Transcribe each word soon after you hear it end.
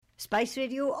Spice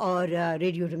radio और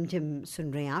radio रिमझिम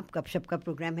सुन रहे हैं आप. गपशप का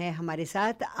प्रोग्राम है हमारे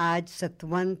साथ. आज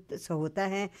सतवंत सहोता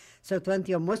है. Satwant,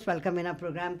 you're most welcome in our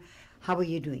program. How are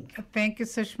you doing? Thank you,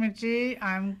 Sushma ji.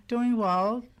 I'm doing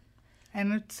well.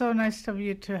 And it's so nice of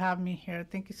you to have me here.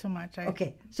 Thank you so much.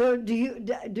 Okay. So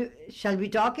shall we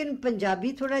talk in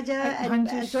Punjabi thoda ja and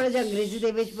thoda ja Angrezi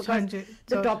de vich, because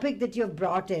the topic that you've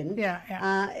brought in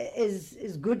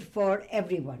is good for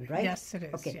everyone, right? Yes, it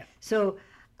is. Okay. Yeah. So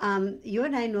you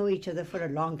and I know each other for a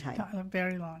long time.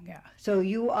 Very long, yeah. So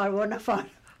you are one of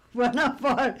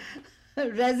our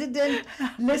resident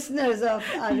listeners of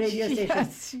our radio station.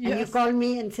 Yes. And you call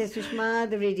me and say, Sushma,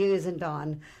 the radio isn't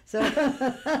on. So,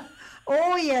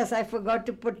 oh yes, I forgot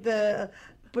to put the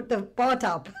pot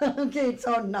up. Okay, it's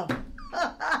on now.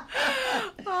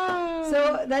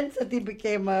 So then Sati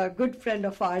became a good friend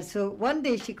of ours. So one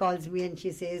day she calls me and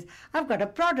she says, I've got a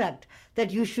product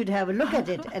that you should have a look at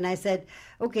it. And I said,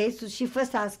 okay. So she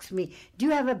first asks me, do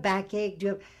you have a backache?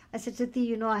 I said, Sati,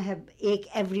 I have ache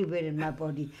everywhere in my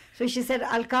body. So she said,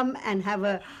 I'll come and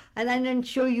and then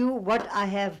show you what I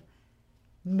have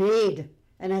made.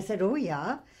 And I said, oh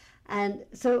yeah. And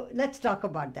so let's talk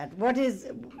about that. What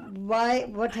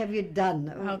have you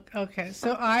done? Okay,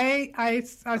 so I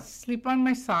sleep on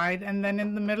my side, and then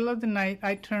in the middle of the night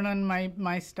I turn on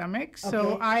my stomach.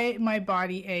 So my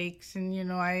body aches,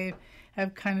 and I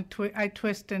have kind of I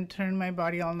twist and turn my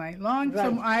body all night long. Right.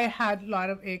 So I had a lot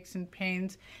of aches and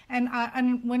pains, and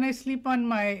when you sleep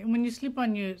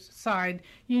on your side,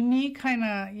 your knee kind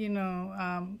of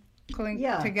clink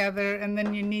together, and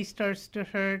then your knee starts to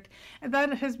hurt. And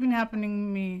that has been happening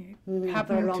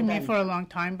to me for a long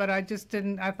time, but I just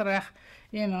didn't. I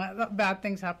thought, bad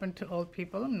things happen to old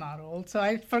people. I'm not old, so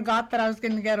I forgot that I was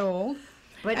going to get old.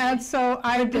 And so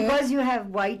I did. Because you have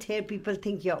white hair, people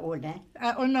think you're old, eh?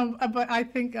 Oh no, but I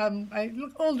think I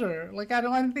look older. Like I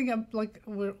don't think I'm like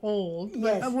we're old.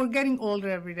 Yes. But we're getting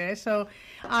older every day. So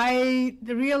I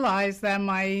realized that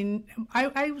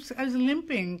I was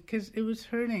limping because it was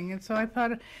hurting, and so I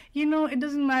thought, it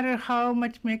doesn't matter how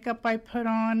much makeup I put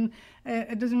on.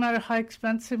 It doesn't matter how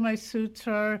expensive my suits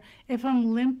are. If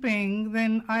I'm limping,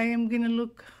 then I am going to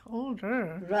look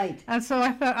older. Right. And so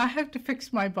I thought I have to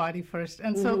fix my body first.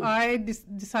 And so I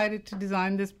decided to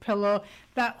design this pillow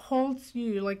that holds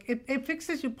you, like it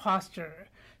fixes your posture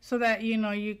so that,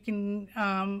 you can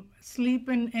sleep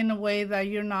in a way that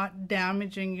you're not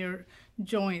damaging your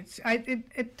joints.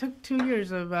 It took 2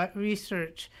 years of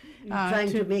research.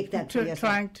 Trying to make that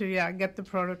trying to get the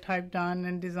prototype done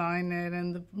and design it,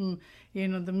 and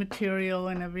the material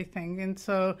and everything. And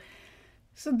so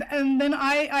and then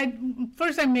I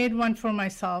first I made one for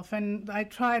myself, and I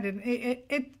tried it.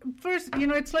 It first,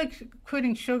 it's like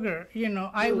quitting sugar.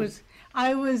 I was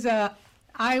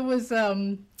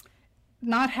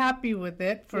not happy with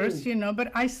it first,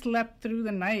 but I slept through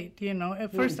the night,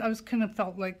 At first I was kind of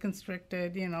felt like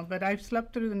constricted, but I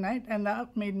slept through the night, and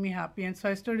that made me happy. And so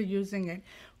I started using it.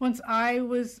 Once I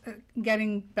was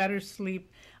getting better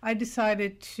sleep, I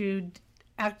decided to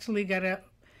actually get a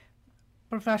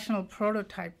professional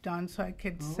prototype done so I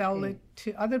could sell it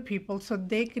to other people so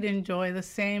they could enjoy the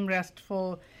same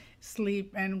restful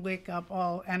sleep and wake up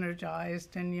all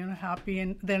energized and happy,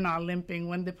 and they're not limping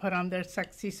when they put on their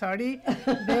sexy sari.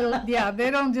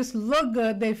 They don't just look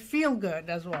good, they feel good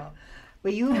as well.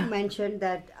 Well, you mentioned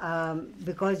that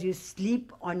because you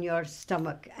sleep on your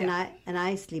stomach, and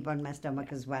I sleep on my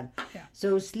stomach as well. Yeah.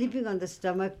 So sleeping on the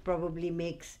stomach probably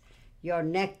makes your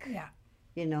neck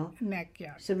neck,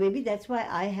 So maybe that's why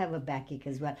I have a backache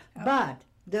as well. But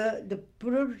the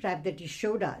prototype that you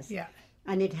showed us,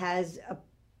 and it has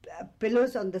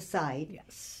pillows on the side,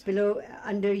 pillow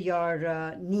under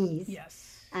your knees,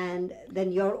 and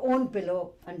then your own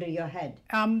pillow under your head.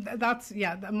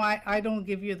 I don't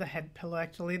give you the head pillow,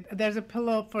 actually. There's a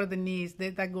pillow for the knees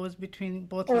that goes between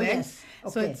both legs. Yes.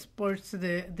 Okay. So it supports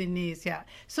the knees,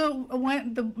 So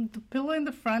when the pillow in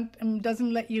the front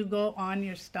doesn't let you go on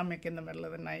your stomach in the middle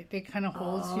of the night. It kind of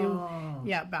holds you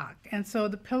back. And so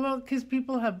the pillow, because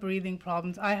people have breathing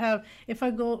problems. I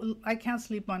can't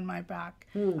sleep on my back.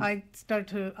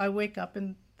 I wake up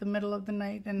in the middle of the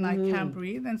night and I can't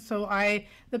breathe, and so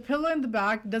the pillow in the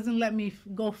back doesn't let me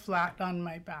go flat on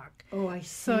my back. Oh, I see.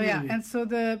 So and so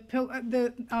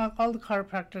all the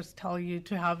chiropractors tell you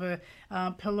to have a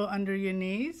pillow under your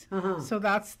knees. So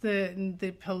that's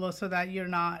the pillow, so that you're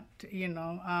not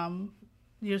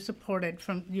you're supported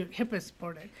from your hip is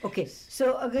supported. Okay, so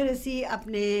अगर ਅਸੀਂ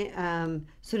ਆਪਣੇ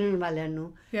सुनने वालिਆਂ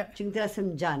ਨੂੰ ਚੰਗੀ ਤਰ੍ਹਾਂ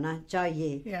ਸਮਝਾਣਾ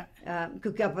ਚਾਹੀਏ,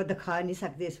 ਕਿਉਂਕਿ ਆਪਾਂ ਦਿਖਾ ਨਹੀਂ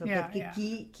ਸਕਦੇ ਇਸ ਵਕਤ ਕਿ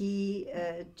ਕੀ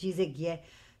ਚੀਜ਼ ਹੈਗੀ ਹੈ,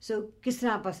 So किस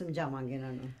तरह ਆਪਾਂ ਸਮਝਾਵਾਂਗੇ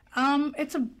ਇਹਨਾਂ ਨੂੰ?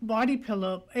 It's a body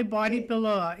pillow,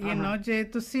 you know, ਜੇ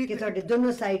ਤੁਸੀਂ ਕਿ ਤੁਹਾਡੇ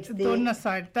ਦੋਨੋਂ ਸਾਈਡਸ ਤੇ ਦੋਨੋਂ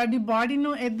ਸਾਈਡ ਤੁਹਾਡੀ ਬਾਡੀ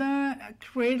ਨੂੰ ਇਦਾਂ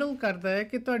ਕ੍ਰੇਡਲ ਕਰਦਾ ਹੈ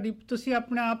ਕਿ ਤੁਸੀਂ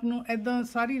ਆਪਣੇ ਆਪ ਨੂੰ ਇਦਾਂ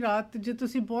ਸਾਰੀ ਰਾਤ ਜੇ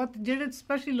ਤੁਸੀਂ ਬਹੁਤ ਜਿਹੜੇ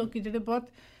ਸਪੈਸ਼ਲੀ ਲੋਕੀ ਜਿਹੜੇ ਬਹੁਤ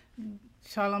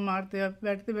ਛਾਲਾ ਮਾਰਦੇ ਆ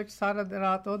ਬੈੱਡ ਦੇ ਵਿੱਚ ਸਾਰਾ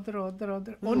ਰਾਤ ਉਧਰ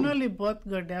ਉਹਨਾਂ ਲਈ ਬਹੁਤ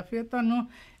ਗੁੱਡ ਹੈ ਫਿਰ ਤੁਹਾਨੂੰ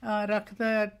ਰੱਖਦਾ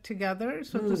ਹੈ ਟੁਗੇਦਰ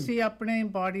ਸੋ ਤੁਸੀਂ ਆਪਣੇ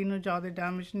ਬਾਡੀ ਨੂੰ ਜ਼ਿਆਦਾ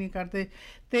ਡੈਮੇਜ ਨਹੀਂ ਕਰਦੇ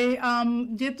ਤੇ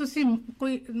ਜੇ ਤੁਸੀਂ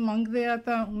ਕੋਈ ਮੰਗਦੇ ਆ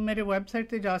ਤਾਂ ਮੇਰੇ ਵੈਬਸਾਈਟ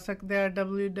ਤੇ ਜਾ ਸਕਦੇ ਆ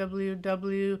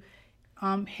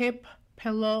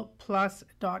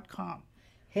www.hippillowplus.com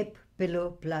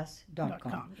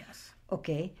hippillowplus.com yes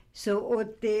okay so ਉਹ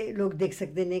ਤੇ ਲੋਕ ਦੇਖ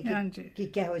ਸਕਦੇ ਨੇ ਕਿ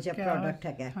ਕਿਹੋ ਜਿਹਾ ਪ੍ਰੋਡਕਟ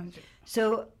ਹੈਗਾ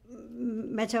ਸੋ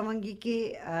ਮੈਂ ਚਾਹਾਂਗੀ ਕਿ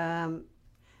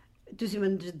ਤੁਸੀਂ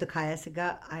ਮੈਨੂੰ ਦਿਖਾਇਆ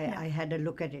ਸੀਗਾ I had a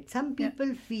look at it some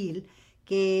people feel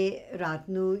ਕਿ ਰਾਤ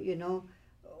ਨੂੰ you know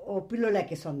ਉਹ ਪਿਲੋ ਲੈ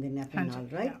ਕੇ ਸੌਂਦੇ ਨੇ ਆਪਣੇ ਨਾਲ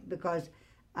right because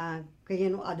ਕਈਆਂ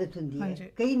ਨੂੰ ਆਦਤ ਹੁੰਦੀ ਹੈ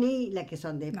ਕਈ ਨਹੀਂ ਲੈ ਕੇ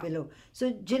ਸੌਂਦੇ ਪਿਲੋ ਸੋ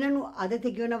ਜਿਨ੍ਹਾਂ ਨੂੰ ਆਦਤ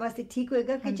ਹੈਗੀ ਉਹਨਾਂ ਵਾਸਤੇ ਠੀਕ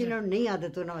ਹੋਏਗਾ ਕਿ ਜਿਨ੍ਹਾਂ ਨੂੰ ਨਹੀਂ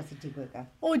ਆਦਤ ਉਹਨਾਂ ਵਾਸਤੇ ਠੀਕ ਹੋਏਗਾ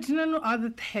ਉਹ ਜਿਨ੍ਹਾਂ ਨੂੰ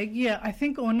ਆਦਤ ਹੈਗੀ ਆ I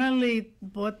think ਉਹਨਾਂ ਲਈ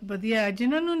ਬਹੁਤ ਵਧੀਆ ਹੈ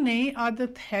ਜਿਨ੍ਹਾਂ ਨੂੰ ਨਹੀਂ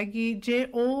ਆਦਤ ਹੈਗੀ ਜੇ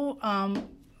ਉਹ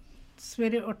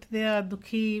ਸਵੇਰੇ ਉੱਠਦੇ ਆ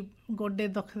ਦੁਖੀ ਗੋਡੇ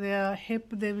ਦੁਖਦੇ ਆ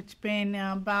ਹਿੱਪ ਦੇ ਵਿੱਚ ਪੇਨ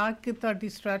ਆ ਬੈਕ ਤੁਹਾਡੀ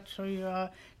ਸਟ੍ਰੈਚ ਹੋਈ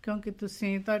ਆ ਕਿਉਂਕਿ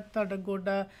ਤੁਸੀਂ ਤੁਹਾਡਾ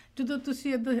ਗੋਡਾ ਜਦੋਂ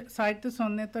ਤੁਸੀਂ ਇੱਧਰ ਸਾਈਡ ਤੇ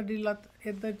ਸੌਂਦੇ ਤੁਹਾਡੀ ਲੱਤ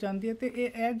ਇੱਧਰ ਜਾਂਦੀ ਹੈ ਤੇ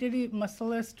ਇਹ ਜਿਹੜੀ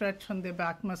ਮਸਲ ਹੈ ਸਟ੍ਰੈਚ ਹੁੰਦੇ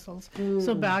ਬੈਕ ਮਸਲਸ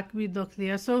ਸੋ ਬੈਕ ਵੀ ਦੁਖਦੀ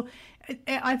ਹੈ ਸੋ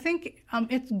I think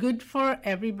it's good for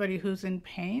everybody who's in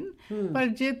pain ਪਰ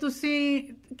ਜੇ ਤੁਸੀਂ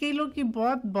ਕਈ ਲੋਕੀ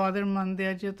ਬਹੁਤ ਬਾਦਰ ਮੰਨਦੇ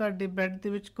ਆ ਜੇ ਤੁਹਾਡੇ ਬੈੱਡ ਦੇ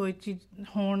ਵਿੱਚ ਕੋਈ ਚੀਜ਼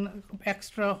ਹੋਣ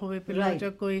ਐਕਸਟਰਾ ਹੋਵੇ ਪਿਲੋ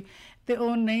ਜਾਂ ਕੋਈ ਤੇ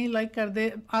ਉਹ ਨਹੀਂ ਲਾਈਕ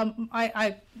ਕਰਦੇ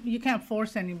you can't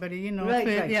force anybody you know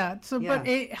so but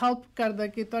it help ਕਰਦਾ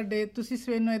ਕਿ ਤੁਹਾਡੇ ਤੁਸੀਂ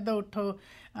ਸਵੇਰ ਨੂੰ ਏਦਾਂ ਉੱਠੋ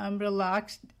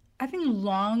relaxed I think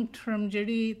long term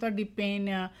ਜਿਹੜੀ ਤੁਹਾਡੀ ਪੇਨ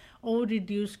ਆ ਉਹ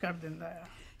reduce ਕਰ ਦਿੰਦਾ ਆ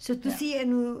So ਤੁਸੀਂ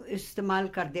ਇਹਨੂੰ ਇਸਤੇਮਾਲ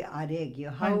ਕਰਦੇ ਆ ਰਹੇ ਹੈਗੇ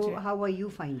how are you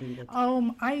finding it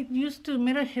I used to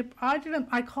ਮੇਰਾ hip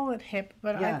I call it hip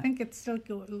but I think it's still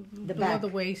below the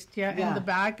waist in the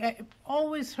back I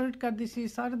always hurt ਕਰਦੀ ਸੀ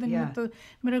ਸਾਰੇ ਦਿਨ ਤਾਂ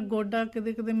ਮੇਰਾ ਗੋਡਾ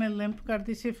ਕਦੇ ਮੈਂ ਲਿੰਪ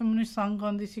ਕਰਦੀ ਸੀ ਫਿਰ ਮੈਨੂੰ ਸੰਗ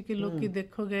ਆਉਂਦੀ ਸੀ ਕਿ ਲੋਕੀ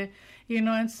ਦੇਖੋਗੇ you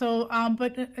know and so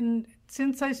but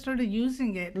since I started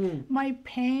using it my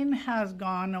pain has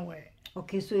gone away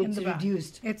okay so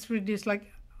it's reduced like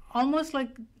almost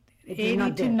like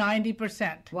 80 to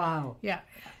 90%. Wow. Yeah.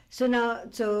 So now,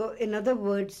 in other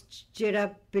words, jera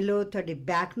pillow ਤੁਹਾਡੇ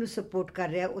back ਨੂੰ support ਕਰ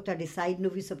ਰਿਹਾ ਉਹ ਤੁਹਾਡੀ side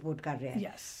ਨੂੰ ਵੀ support ਕਰ ਰਿਹਾ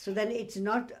Yes. So then it's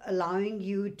not allowing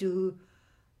you to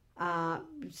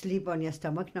sleep on your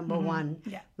stomach, number one,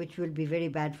 which will be very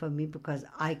bad for me because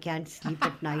I can't sleep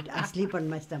at night. I sleep on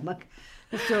my stomach.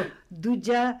 So,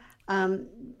 duja,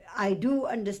 I do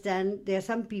understand there are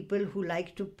some people who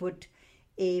like to put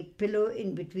a pillow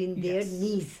in between their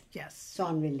knees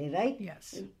ਸੌਣ ਵੇਲੇ right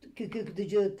ਕਿਉਂਕਿ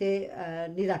ਦੂਜੇ ਉੱਤੇ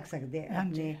ਨਹੀਂ ਰੱਖ ਸਕਦੇ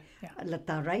ਆਪਣੇ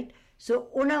ਲੱਤਾਂ right so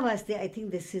ਉਹਨਾਂ ਵਾਸਤੇ I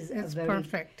think this is it's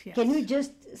perfect can you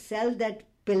just sell that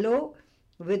pillow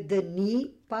with the knee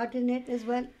part in it as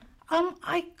well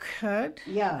I could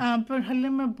ਪਰ ਹਲੇ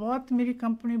ਮੈਂ ਬਹੁਤ ਮੇਰੀ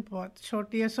ਕੰਪਨੀ ਬਹੁਤ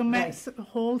ਛੋਟੀ ਹੈ ਸੋ ਮੈਂ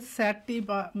ਹੋਲ ਸੈਟ ਹੀ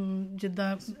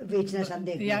ਜਿੱਦਾਂ ਵੇਚਣਾ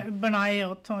ਚਾਹੁੰਦੇ ਬਣਾਏ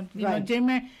ਉੱਥੋਂ ਜੇ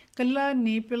ਮੈਂ ਕੱਲਾ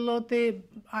ਨੀ ਪਿਲੋ ਤੇ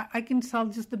I can sell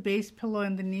just the base pillow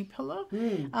and the knee pillow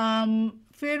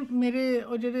ਫਿਰ ਮੇਰੇ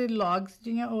ਉਹ ਜਿਹੜੇ logs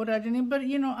ਜਿਹੀਆਂ ਉਹ ਰਹਿ ਜਾਣੇ but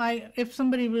you know if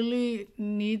somebody really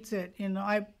needs it you know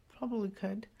I probably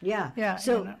could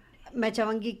so ਮੈਂ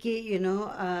ਚਾਹਾਂਗੀ ਕਿ you know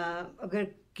ਅਗਰ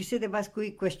ਕਿਸੇ ਦੇ ਪਾਸ ਕੋਈ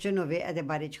ਕੁਐਸਚਨ ਹੋਵੇ ਇਹਦੇ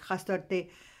ਬਾਰੇ ਚ ਖਾਸ ਤੌਰ ਤੇ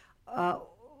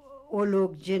ਉਹ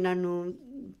ਲੋਕ ਜਿਨ੍ਹਾਂ ਨੂੰ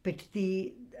ਪਿੱਠ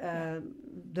ਦੀ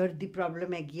ਦਰਦ ਦੀ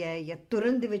ਪ੍ਰੋਬਲਮ ਹੈਗੀ ਹੈ ਜਾਂ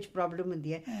ਤੁਰਨ ਦੇ ਵਿੱਚ ਪ੍ਰੋਬਲਮ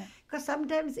ਹੁੰਦੀ ਹੈ because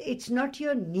sometimes it's not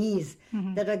your knees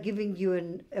that are giving you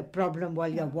a problem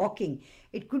while you're walking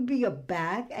it could be your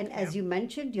back and as you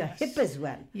mentioned your hip as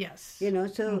well you know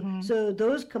so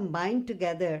those combined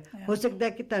together ਹੋ ਸਕਦਾ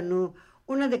ਕਿ ਤੁਹਾਨੂੰ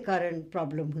ਉਹਨਾਂ ਦੇ ਕਾਰਨ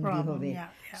problem ਹੁੰਦੀ ਹੋਵੇ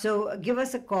so give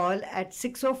us a call at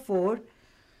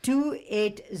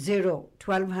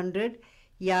 604-280-1200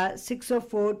 या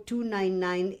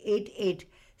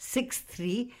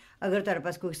 604-299-8863 अगर तुम्हारे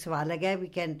पास कोई सवाल है we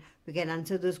can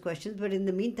answer those questions but in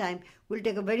the meantime we'll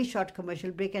take a very short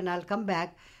commercial break and I'll come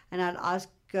back and I'll ask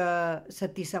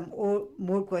Satti some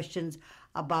more questions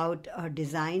about her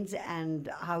designs and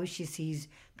how she sees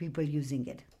people using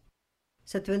it.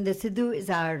 Satwinder Sidhu is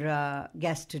our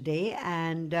guest today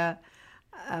and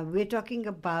we're talking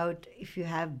about if you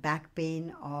have back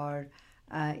pain or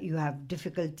you have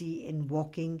difficulty in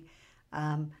walking.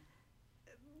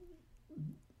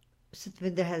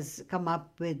 Satwinder has come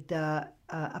up with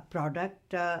a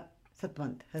product.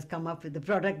 Satwant has come up with a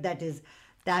product that is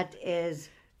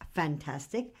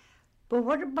fantastic. But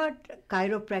what about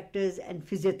chiropractors and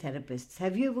physiotherapists?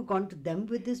 Have you ever gone to them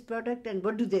with this product, and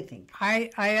what do they think? I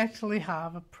actually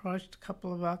have approached a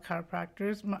couple of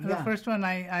chiropractors. The first one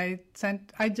I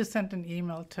just sent an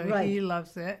email to. Right. He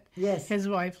loves it. Yes. His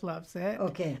wife loves it.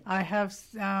 Okay. I had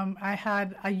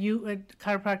a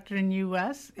chiropractor in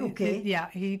U.S. Okay.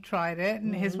 He tried it,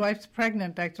 and his wife's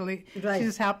pregnant actually. Right. She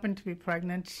just happened to be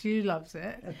pregnant. She loves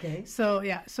it. Okay. So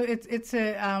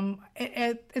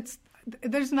it's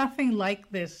there's nothing like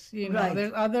this, Right.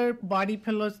 There's other body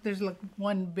pillows. There's like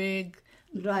one big,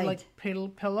 Right. like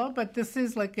pillow, but this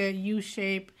is like a U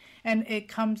shape, and it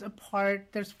comes apart.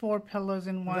 There's 4 pillows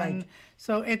in one, Right.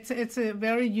 so it's a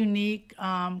very unique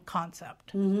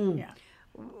concept. Mm-hmm. Yeah.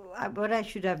 What I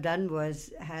should have done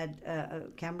was had a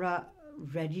camera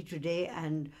ready today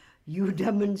and you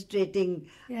demonstrating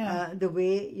the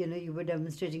way you were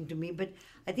demonstrating to me. But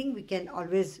I think we can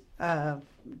always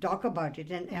talk about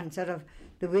it and sort of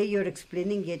the way you're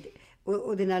explaining it.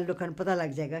 ਉਹਦੇ ਨਾਲ ਲੋਕਾਂ ਨੂੰ ਪਤਾ ਲੱਗ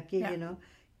ਜਾਏਗਾ ਕਿ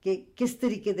ਕਿ ਕਿਸ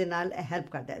ਤਰੀਕੇ ਦੇ ਨਾਲ help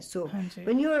ਕਰਦਾ ਹੈ. So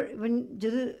when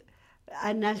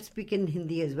and I'll speak in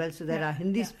Hindi as well, so there are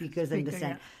Hindi speakers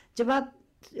understand. जब आप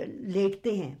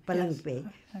लेटते हैं पलंग पे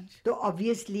तो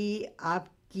obviously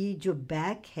आपकी जो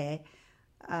बैक है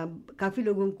काफी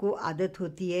लोगों को आदत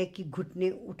होती है कि घुटने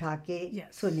उठा के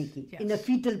सोने की in a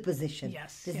fetal position,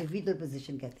 जैसे fetal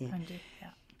position कहते हैं.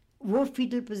 वो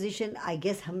fetal position I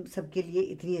guess हम सबके लिए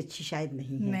इतनी अच्छी शायद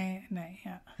नहीं है. नहीं.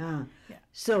 हाँ.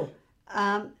 So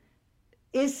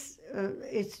इस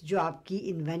जो आपकी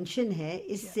इन्वेंशन है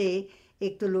इससे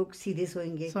एक तो लोग सीधे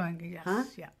सोएंगे. हाँ.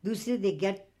 दूसरे they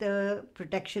get the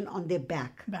protection on their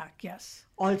back. Yes.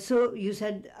 Also, you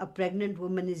said a pregnant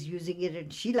woman is using it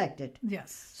and she liked it.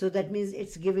 Yes. So that means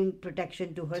it's giving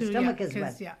protection to her stomach as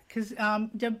well. Yeah, because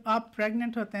जब आप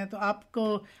pregnant होते हैं तो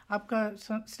आपका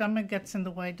stomach gets in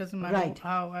the way. It doesn't matter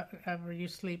however you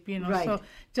sleep, Right. So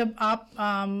जब आप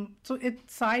so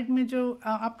side में जो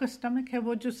आपका stomach है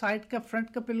वो जो side का front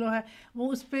का pillow है वो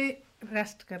उस पे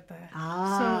rest करता है.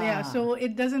 So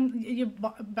it doesn't, your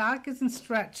back isn't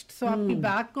stretched. So आपकी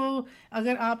back को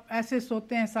अगर आप ऐसे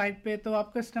सोते हैं side पे तो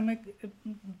आपका stomach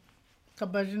का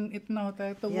वजन इतना होता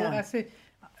है तो वो ऐसे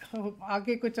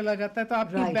आगे को चला जाता है तो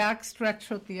आपकी बैक स्ट्रेच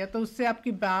होती है तो उससे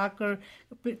आपकी बैक और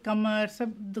कमर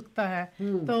सब दुखता है.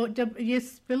 तो जब ये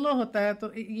पिलो होता है तो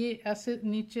ये ऐसे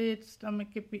नीचे स्टमक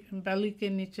के बेली के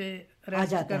नीचे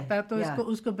रेस्ट करता है तो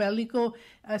उसको बेली को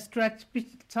स्ट्रेच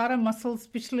सारा मसल्स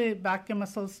पिछले बैक के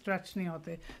मसल्स स्ट्रेच नहीं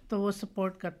होते तो वो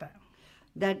सपोर्ट करता है.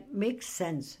 That makes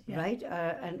sense, right?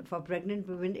 And for pregnant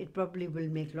women, it probably will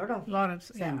make lot of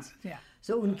sense.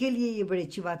 So उनके लिए ये बड़ी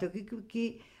अच्छी बात होगी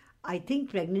क्योंकि I think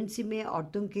pregnancy में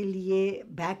औरतों के लिए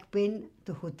back pain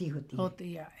तो होती है.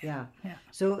 Yeah.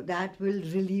 So that will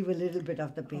relieve a little bit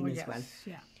of the pain as well.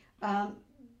 Yeah.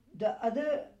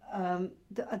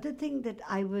 The other thing that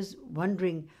I was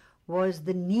wondering was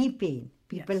the knee pain.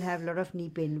 People have a lot of knee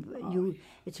pain.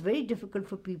 It's very difficult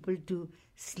for people to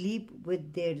sleep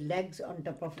with their legs on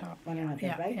top of one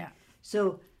another, right? Yeah.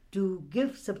 So to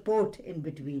give support in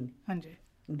between,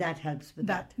 that helps with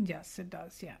that. Yes, it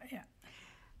does. Yeah.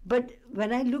 But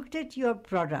when I looked at your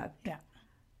product,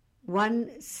 one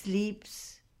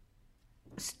sleeps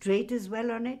straight as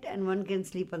well on it and one can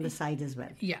sleep on the side as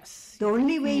well. Yes. The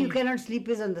only way you cannot sleep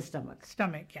is on the stomach.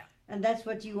 Yeah. And that's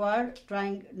what you are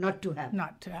trying not to have.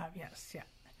 Yes.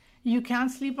 You can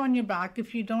sleep on your back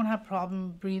if you don't have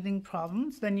breathing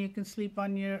problems. Then you can sleep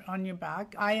on your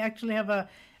back. I actually have a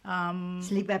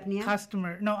sleep apnea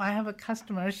customer. No, I have a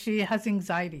customer. She has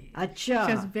anxiety. Achha. She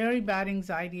has very bad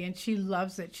anxiety, and she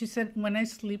loves it. She said when I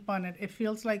sleep on it, it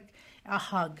feels like a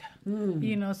hug.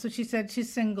 So she said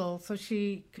she's single, so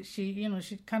she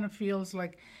kind of feels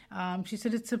like she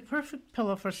said it's a perfect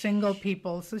pillow for single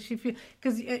people. So she feels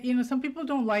because some people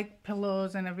don't like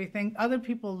pillows and everything. Other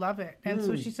people love it, and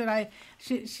so she said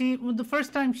the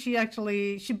first time she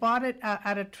bought it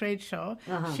at a trade show.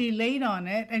 She laid on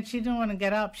it and she didn't want to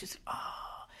get up. She said,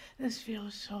 "Oh, this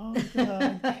feels so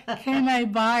good. Can I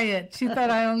buy it?" She thought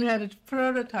I only had a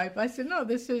prototype. I said, "No,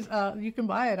 this is you can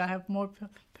buy it. I have more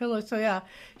pillows." So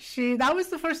that was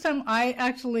the first time I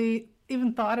actually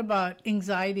even thought about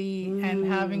anxiety and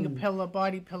having a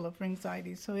body pillow for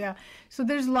anxiety. So so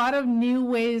there's a lot of new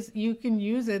ways you can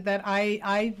use it that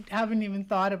I haven't even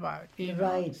thought about.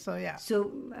 Right. So So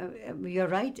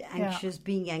you're right.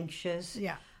 Being anxious.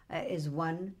 Is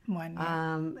one.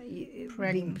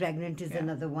 Being pregnant is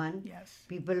another one. Yes.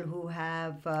 People who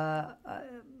have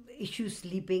issue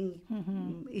sleeping,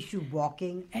 issue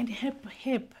walking. And hip.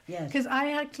 Yes. Because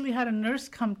I actually had a nurse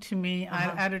come to me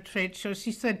at a trade show.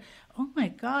 She said, Oh my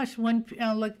gosh! When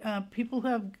people who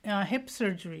have hip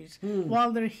surgeries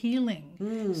while they're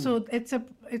healing, so it's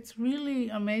really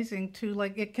amazing to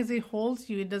because it holds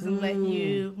you. It doesn't let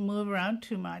you move around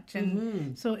too much,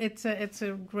 and so it's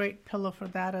a great pillow for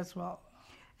that as well.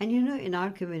 And in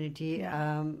our community,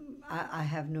 I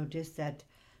have noticed that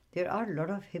there are a lot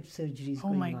of hip surgeries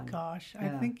going on. Oh my gosh. Yeah. I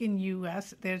think in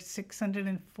U.S. there's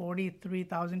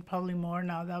 643,000, probably more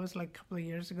now. That was like a couple of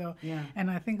years ago. Yeah. And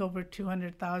I think over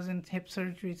 200,000 hip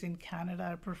surgeries in Canada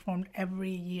are performed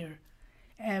every year.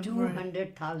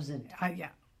 200,000? Yeah.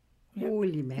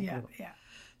 Holy mackerel. Yeah.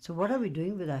 So what are we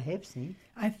doing with our hips, eh?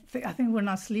 I think we're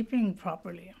not sleeping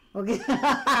properly. Okay.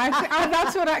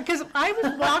 That's what because I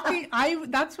was walking. I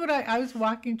was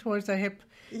walking towards a hip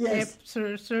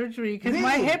surgery because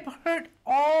my hip hurt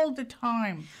all the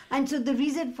time. And so the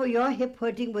reason for your hip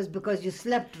hurting was because you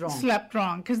slept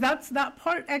wrong. Because that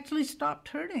part actually stopped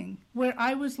hurting. Where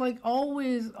I was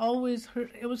always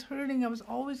hurt. It was hurting. I was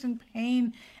always in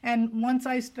pain. And once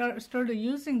I started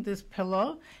using this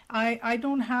pillow, I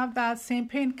don't have that same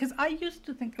pain. Because I used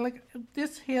to think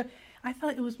this here. I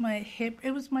thought it was my hip. It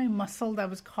was my muscle that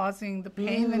was causing the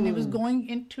pain, and it was going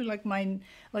into my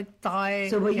thigh.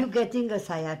 So were you getting a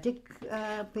sciatic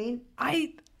pain?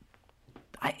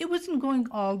 It wasn't going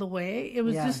all the way. It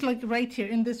was just right here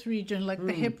in this region,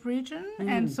 the hip region.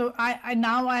 And so I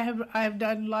have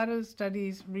done a lot of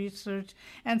studies, research,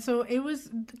 and so it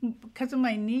was because of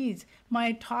my knees,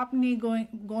 my top knee going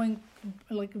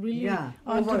really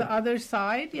onto the other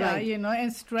side,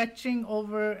 and stretching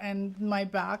over and my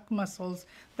back muscles.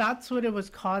 That's what it was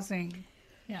causing.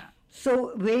 Yeah.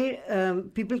 So where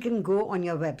people can go on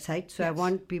your website. So I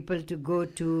want people to go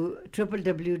to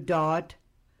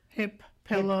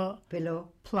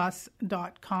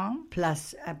www.hippillowplus.com.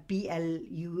 Plus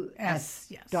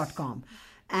PLUS.com.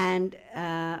 And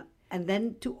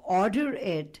then to order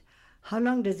it, how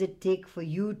long does it take for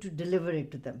you to deliver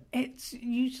it to them? It's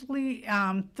usually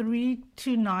 3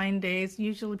 to 9 days.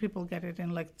 Usually people get it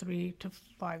in 3 to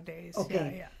 5 days.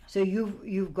 Okay. Yeah. So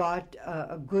you've got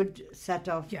a good set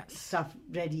of stuff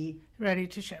ready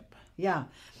to ship. Yeah.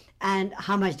 And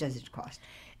how much does it cost?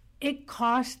 It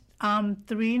costs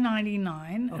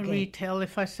 $3.99 retail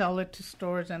if I sell it to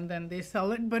stores and then they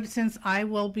sell it. But since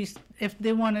if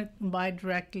they want to buy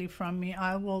directly from me,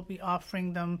 I will be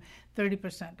offering them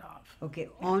 30% off. Okay,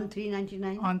 on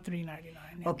 $3.99? On $3.99.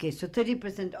 Yeah. Okay, so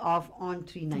 30% off on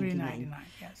 $3.99. $3.99,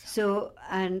 yes. So,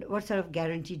 and what sort of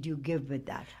guarantee do you give with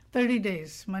that? 30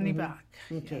 days, money back.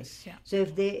 Okay. Yes, yeah. So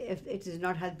if it is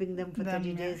not helping them for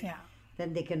 30 days,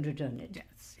 then they can return it.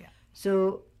 Yes, yeah.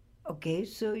 So, okay,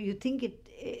 so you think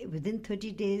within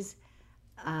 30 days,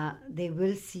 they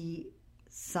will see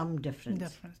some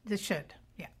difference? They should,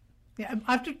 yeah.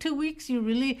 After 2 weeks, you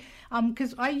really,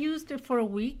 because I used it for a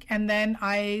week, and then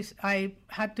I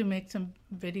had to make some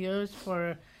videos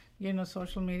for,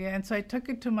 social media, and so I took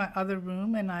it to my other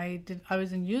room, and I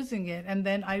wasn't using it, and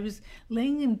then I was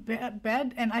laying in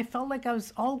bed, and I felt like I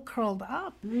was all curled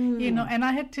up, and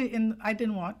I had to, I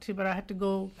didn't want to, but I had to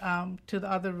go to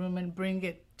the other room and bring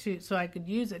it so I could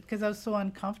use it because I was so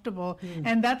uncomfortable.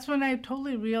 And that's when I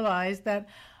totally realized that,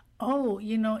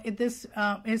 this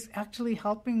is actually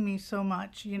helping me so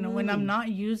much. When I'm not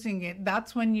using it,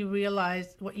 that's when you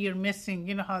realize what you're missing.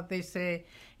 You know how they say,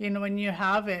 when you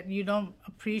have it, you don't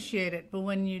appreciate it. But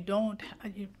when you don't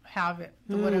have it,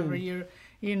 whatever you're,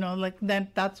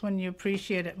 that's when you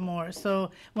appreciate it more.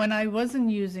 So when I wasn't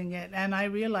using it and I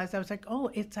realized, I was like, oh,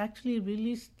 it's actually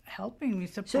really helping me,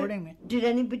 supporting me. Did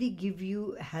anybody give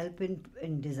you help in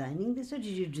designing this, or did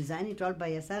you design it all by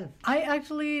yourself? I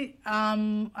actually,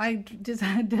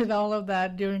 did all of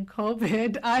that during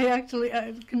COVID. I actually,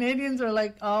 Canadians are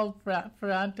all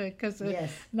frantic because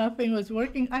nothing was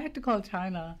working. I had to call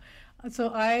China.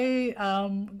 So I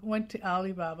went to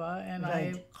Alibaba and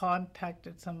I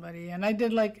contacted somebody and I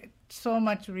did so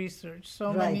much research,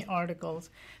 so many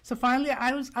articles. So finally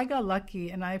I got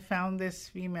lucky and I found this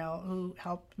female who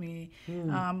helped me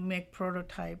make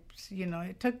prototypes.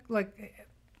 It took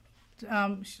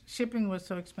shipping was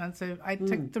so expensive. I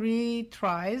took 3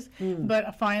 tries,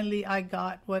 but finally I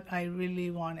got what I really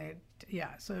wanted.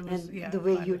 Yeah, so it was the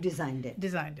way you designed it.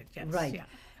 Designed it, yes. Right. Yeah.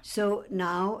 So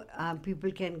now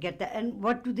people can get that. And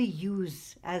what do they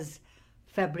use as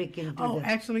fabric into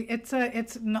actually, it's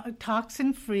not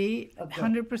toxin-free,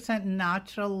 100%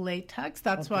 natural latex.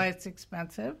 That's why it's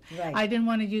expensive. Right. I didn't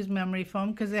want to use memory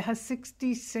foam because it has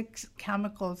 66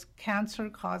 chemicals,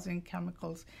 cancer-causing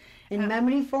chemicals. In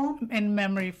memory foam? In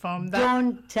memory foam.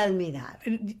 Don't tell me that.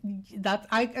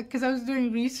 Because I was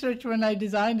doing research when I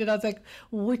designed it. I was like,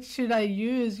 which should I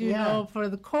use, for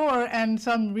the core? And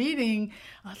so I'm reading.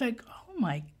 I was like, oh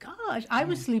my gosh, I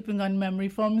was sleeping on memory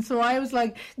foam. So I was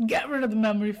like, get rid of the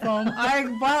memory foam. I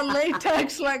bought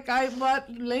latex, like I bought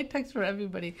latex for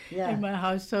everybody in my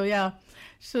house. So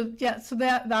so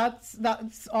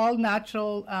that's all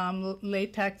natural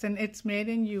latex, and it's made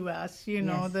in U.S. You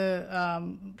know, the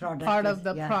part of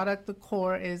the product, the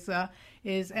core is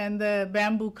and the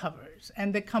bamboo covers,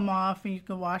 and they come off, and you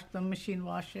can wash them, machine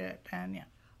wash it, and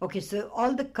Okay, so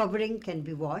all the covering can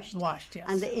be washed. Washed, yes.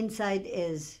 And the inside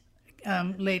is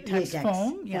latex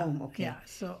foam. Foam, okay. Yeah,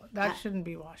 so that shouldn't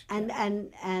be washed.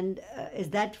 And is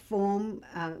that foam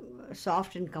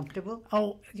soft and comfortable?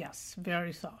 Oh, yes,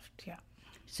 very soft, yeah.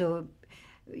 So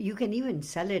you can even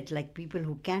sell it, like people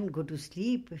who can't go to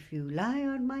sleep. If you lie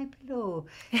on my pillow,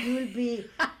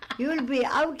 you will be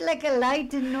out like a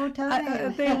light in no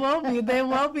time. They will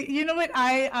be. You know what?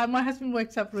 My husband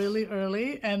wakes up really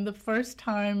early, and the first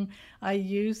time I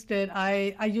used it,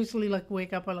 I usually like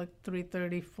wake up at like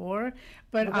 3:34.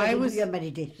 But because I you was do your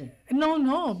meditation.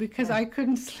 No, because I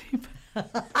couldn't sleep.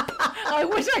 I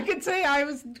wish I could say I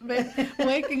was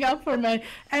waking up for me.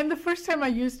 And the first time I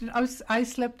used it, I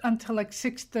slept until like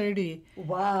 6:30.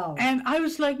 Wow. And I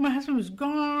was like, my husband was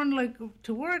gone like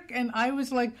to work, and I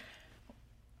was like,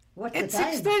 what's at the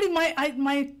time? 6:30,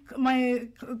 my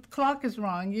clock is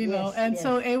wrong, you know. And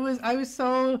so I was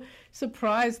so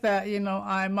surprised that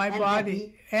my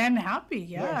body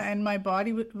happy, and my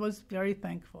body was very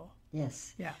thankful.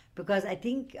 Yes. Yeah. Because I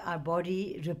think our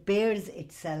body repairs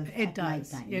itself at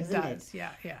nighttime. It does.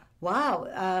 Yeah. Wow.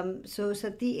 So,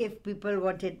 Satti, if people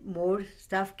wanted more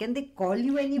stuff, can they call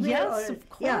you anywhere? Yes, of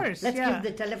course. Let's give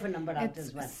the telephone number out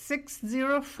as well.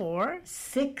 604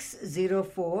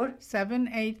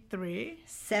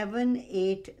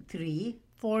 783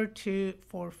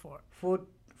 4244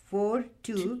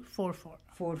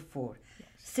 4244.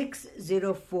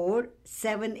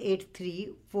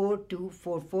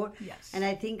 604-783-4244. Yes. And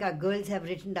I think our girls have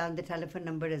written down the telephone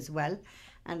number as well.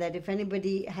 And that if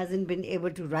anybody hasn't been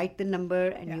able to write the number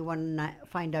and you want to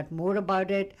find out more about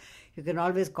it, you can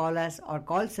always call us or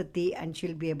call Satti, and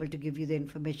she'll be able to give you the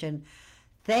information.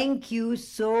 Thank you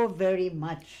so very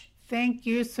much. Thank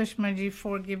you, Sushma ji,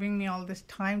 for giving me all this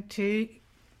time to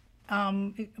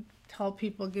tell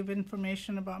people, give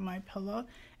information about my pillow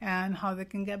and how they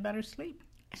can get better sleep.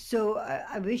 So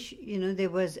I wish there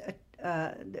was a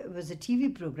TV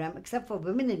program, except for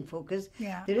Women in Focus.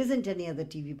 Yeah. There isn't any other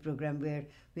TV program where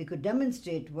we could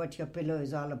demonstrate what your pillow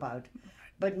is all about.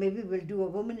 But maybe we'll do a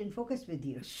Woman in Focus with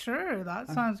you. Sure, that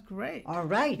sounds great. All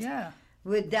right. Yeah.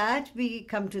 With that, we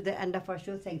come to the end of our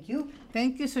show. Thank you.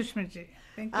 Thank you, Sushma ji.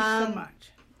 Thank you so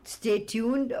much. Stay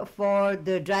tuned for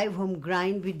the Drive Home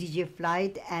Grind with DJ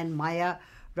Flight and Maya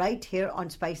right here on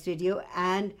Spice Radio.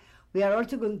 And we are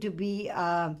also going to be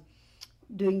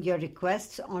doing your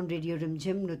requests on Radio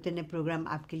Rimjim. Nutin ne program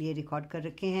aapke liye record kar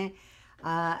rakhe hain.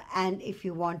 And if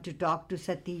you want to talk to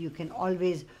Satti, you can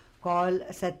always call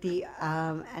Satti,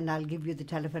 and I'll give you the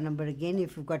telephone number again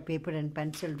if you've got paper and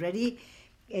pencil ready.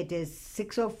 It is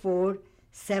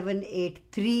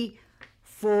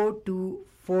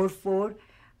 604-783-4244.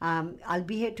 I'll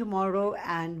be here tomorrow,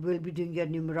 and we'll be doing your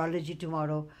numerology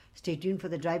tomorrow. Stay tuned for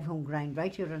the Drive Home Grind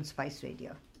right here on Spice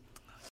Radio.